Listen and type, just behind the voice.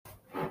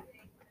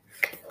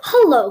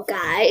Hello,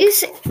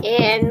 guys,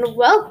 and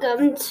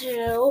welcome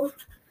to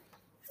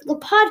the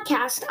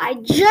podcast. I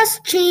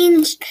just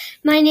changed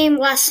my name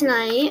last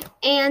night,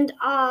 and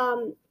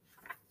hope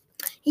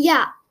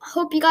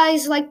you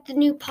guys like the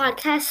new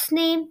podcast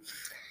name.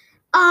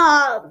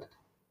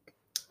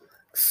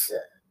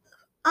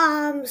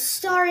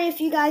 Sorry if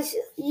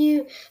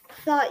you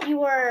thought you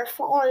were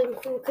following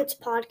Cool Kids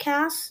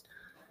podcast.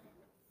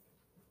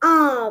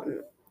 I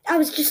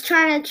was just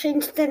trying to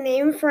change the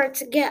name for it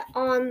to get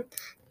on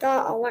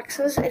the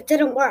Alexas. It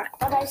didn't work,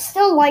 but I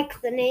still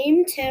like the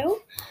name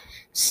too.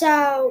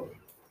 So,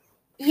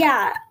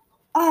 yeah.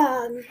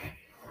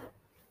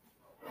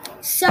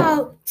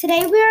 So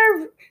today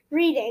we're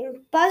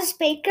reading Buzz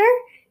Baker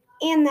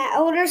and the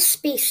Outer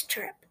Space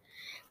Trip.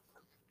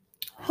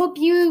 Hope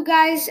you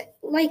guys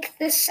like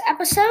this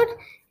episode,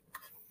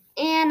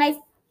 and I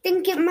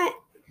think it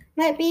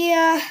might be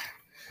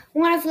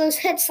one of those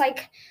hits.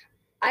 Like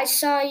I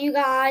saw you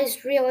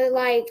guys really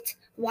liked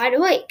Wide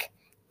Awake,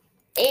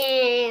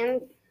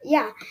 and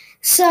yeah,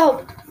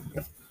 so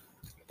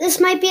this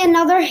might be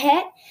another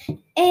hit,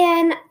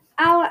 and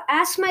I'll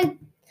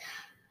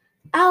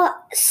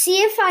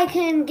see if I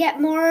can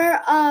get more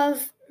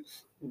of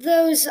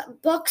those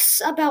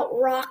books about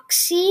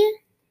Roxy,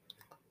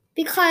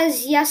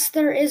 because yes,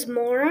 there is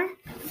more,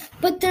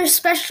 but there's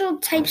special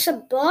types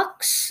of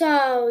books,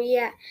 so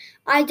yeah,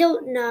 I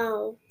don't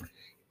know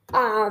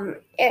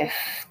if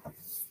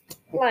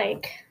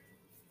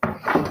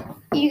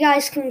you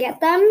guys can get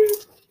them,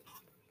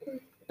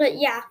 but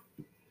yeah,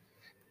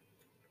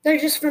 they're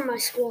just from my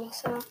school,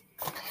 so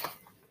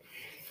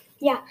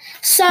yeah.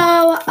 So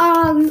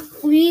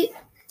I've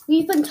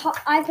been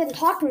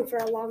talking for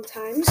a long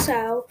time,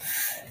 so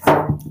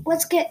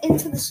let's get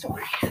into the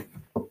story.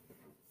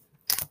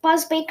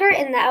 Buzz Baker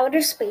and the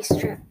Outer Space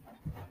Trip.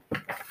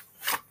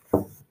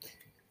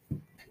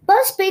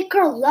 Buzz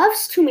Baker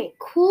loves to make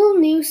cool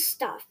new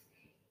stuff.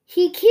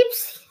 He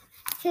keeps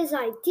his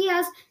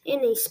ideas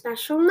in a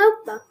special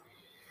notebook.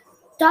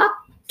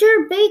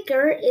 Dr.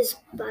 Baker is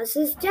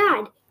Buzz's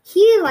dad.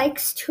 He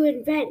likes to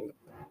invent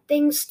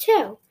things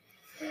too.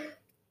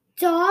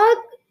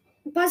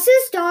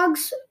 Buzz's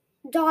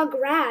dog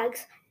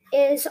Rags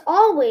is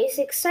always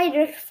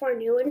excited for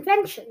new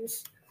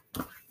inventions.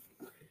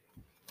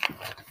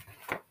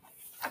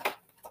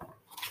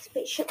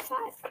 Spaceship 5.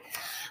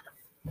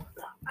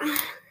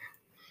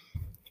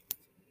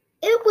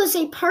 It was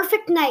a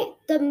perfect night.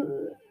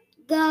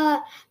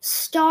 The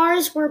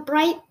stars were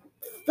bright,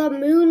 the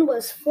moon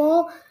was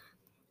full,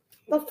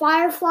 the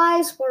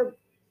fireflies were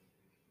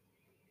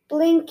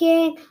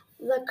blinking,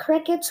 the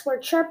crickets were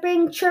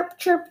chirping, chirp,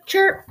 chirp,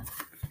 chirp.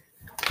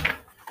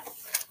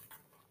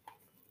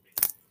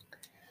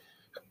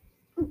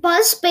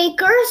 Buzz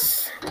Baker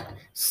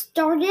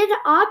stared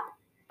up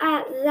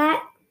at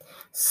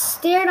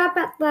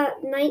the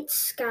night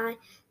sky.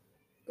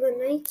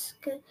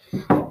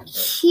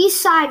 He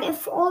sighed.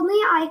 If only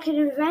I could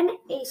invent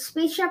a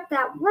spaceship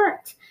that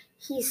worked,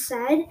 he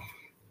said.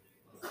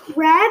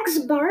 Rags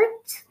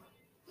barked.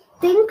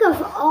 Think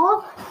of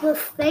all the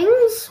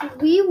things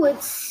we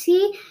would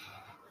see,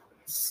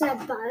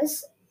 said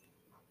Buzz.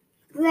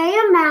 They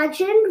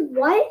imagined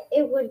what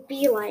it would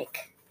be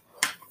like.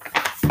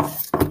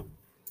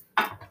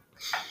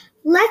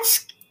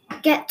 Let's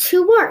get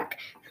to work,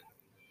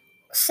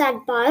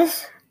 said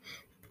Buzz.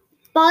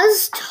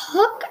 Buzz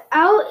took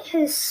out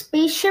his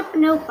spaceship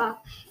notebook.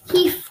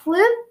 He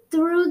flipped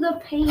through the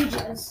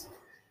pages.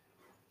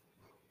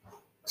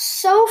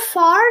 So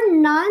far,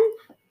 none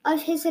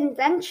of his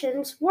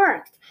inventions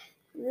worked.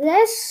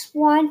 This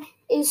one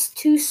is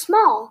too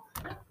small.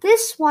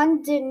 This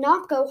one did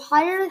not go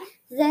higher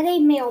than a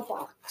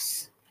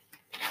mailbox.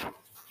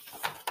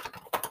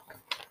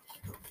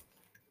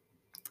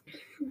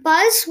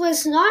 Buzz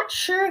was not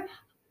sure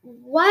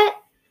what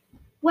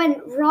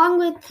went wrong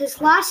with his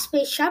last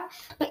spaceship,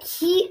 but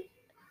he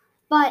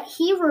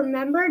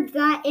remembered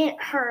that it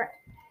hurt.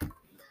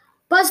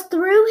 Buzz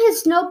threw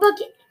his notebook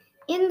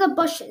in the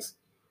bushes.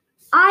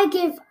 I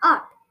give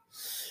up,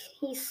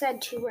 he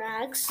said to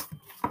Rags.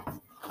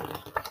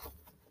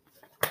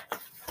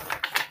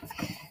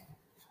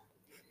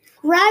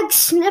 Rags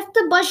sniffed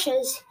the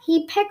bushes.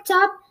 He picked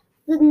up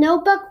the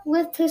notebook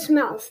with his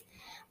mouth.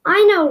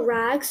 I know,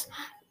 Rags,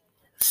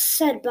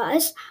 said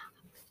Buzz.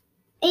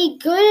 A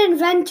good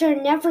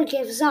inventor never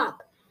gives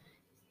up.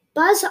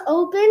 Buzz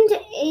opened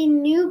a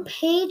new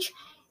page.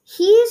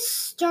 He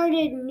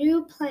started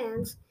new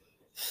plans.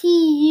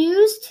 He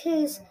used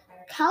his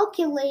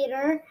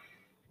calculator.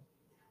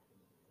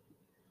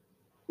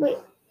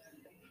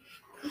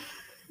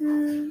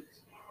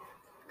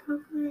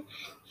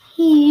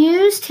 He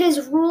used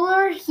his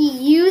ruler. He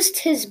used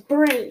his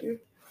brain.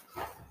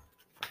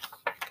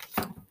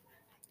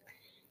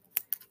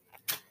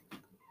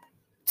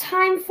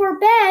 Time for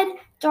bed,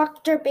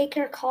 Dr.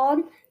 Baker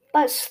called,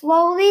 but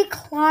slowly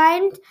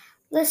climbed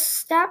the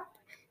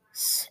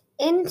steps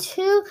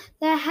into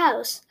the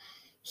house.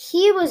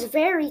 He was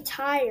very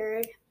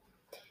tired.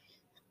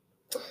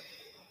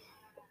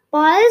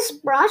 Buzz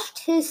brushed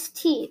his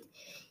teeth.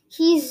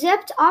 He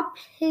zipped up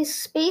his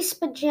space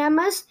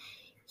pajamas.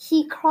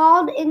 He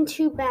crawled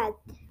into bed.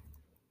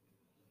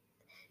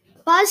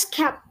 Buzz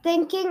kept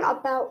thinking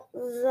about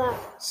the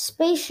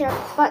spaceship,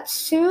 but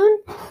soon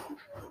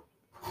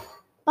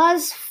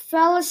Buzz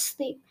fell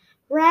asleep.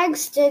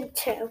 Rags did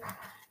too.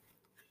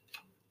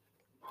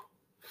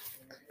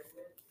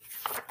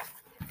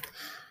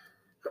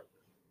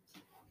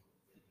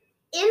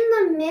 In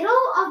the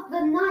middle of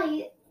the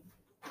night,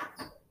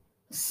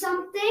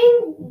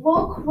 something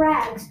woke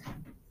Rags.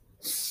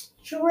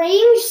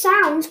 Strange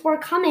sounds were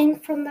coming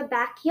from the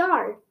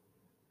backyard.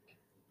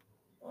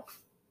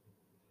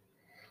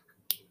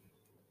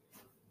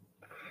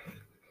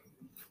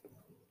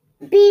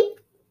 Beep.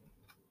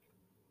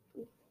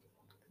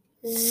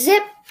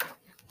 Zip.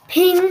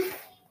 Ping.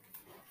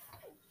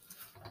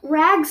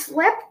 Rags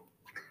lip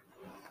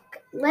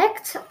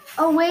licked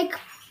awake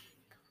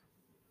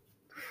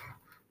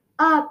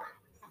up.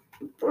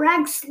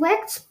 Rags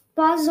licked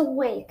Buzz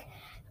awake.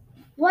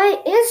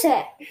 What is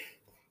it?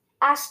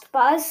 Asked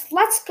Buzz.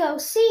 Let's go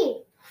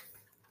see.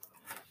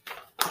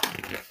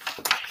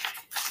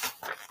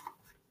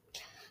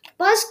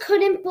 Buzz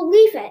couldn't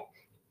believe it.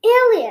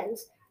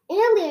 Aliens!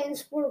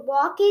 Aliens were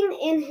walking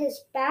in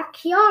his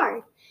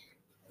backyard.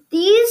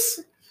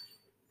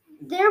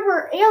 There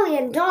were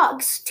alien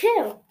dogs,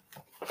 too.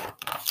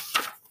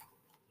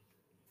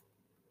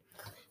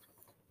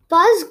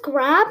 Buzz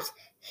grabbed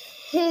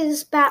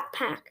his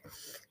backpack.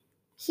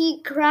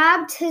 He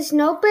grabbed his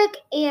notebook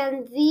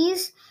and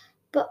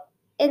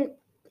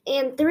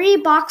and 3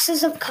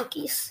 boxes of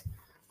cookies.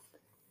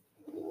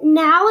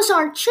 Now's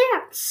our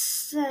chance,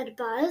 said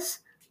Buzz.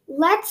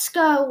 Let's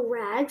go,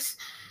 Rags.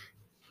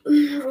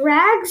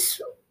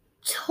 Buzz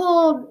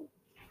told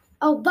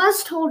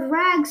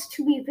Rags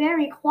to be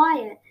very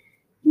quiet.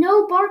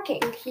 No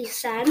barking, he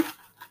said.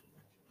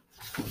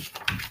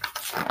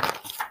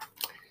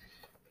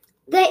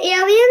 The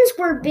aliens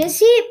were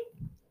busy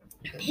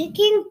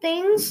picking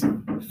things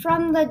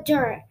from the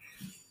dirt.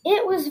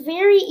 It was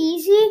very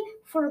easy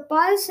for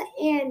Buzz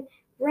and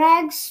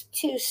Rags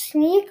to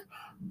sneak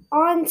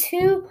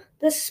onto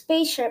the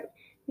spaceship.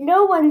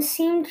 No one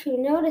seemed to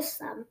notice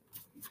them.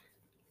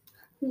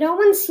 No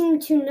one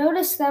seemed to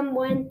notice them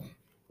when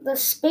the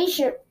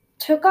spaceship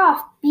took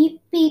off.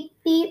 Beep, beep,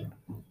 beep.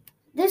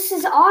 This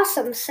is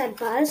awesome, said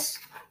Buzz.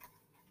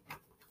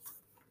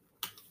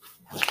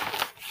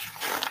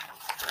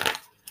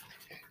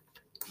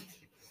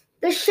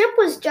 The ship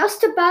was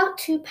just about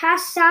to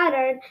pass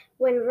Saturn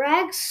when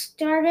Rags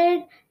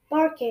started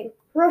barking.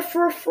 Ruff,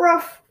 ruff,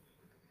 ruff.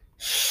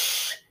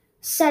 Shh,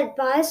 said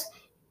Buzz.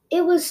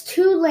 It was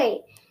too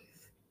late.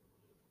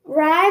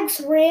 Rags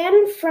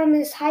ran from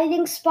his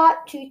hiding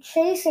spot to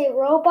chase a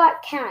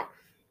robot cat.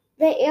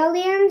 The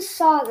aliens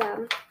saw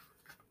them.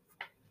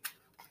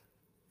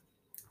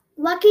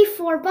 Lucky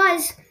for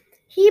Buzz,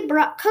 he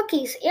brought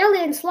cookies.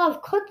 Aliens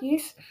love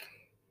cookies.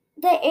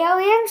 The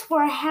aliens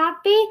were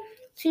happy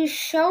to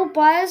show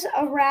Buzz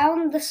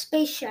around the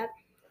spaceship.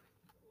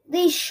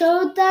 They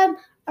showed them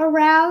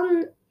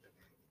around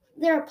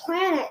their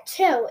planet,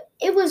 too.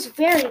 It was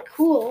very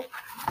cool.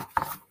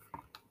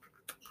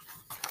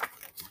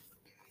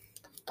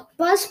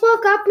 Buzz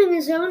woke up in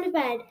his own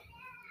bed.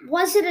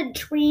 Was it a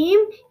dream?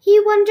 He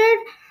wondered.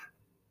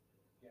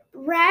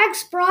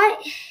 Rags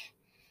brought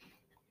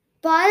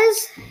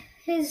Buzz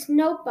his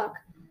notebook.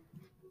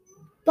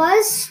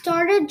 Buzz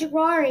started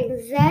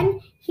drawing.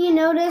 Then he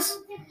noticed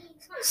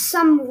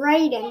some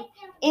writing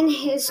in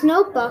his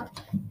notebook.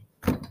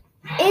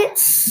 It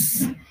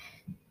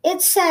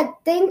said,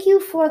 "Thank you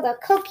for the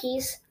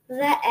cookies,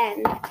 the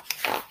end."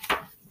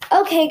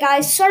 Okay,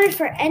 guys, sorry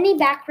for any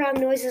background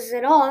noises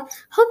at all.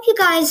 Hope you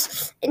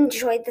guys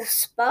enjoyed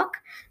this book.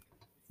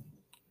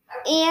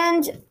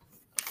 And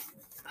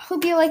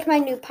hope you like my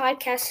new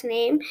podcast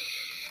name.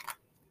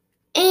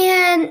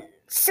 And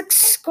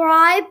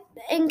subscribe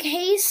in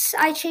case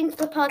I change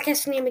the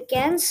podcast name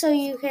again so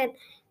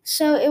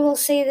it will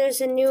say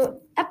there's a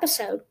new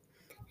episode.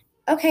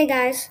 Okay,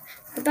 guys,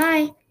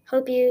 bye.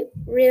 Hope you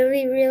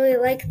really, really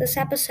like this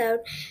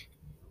episode.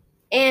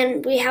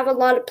 And we have a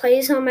lot of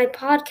plays on my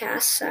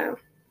podcast, so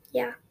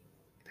yeah.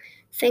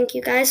 Thank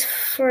you guys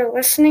for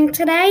listening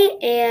today,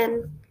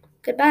 and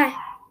goodbye.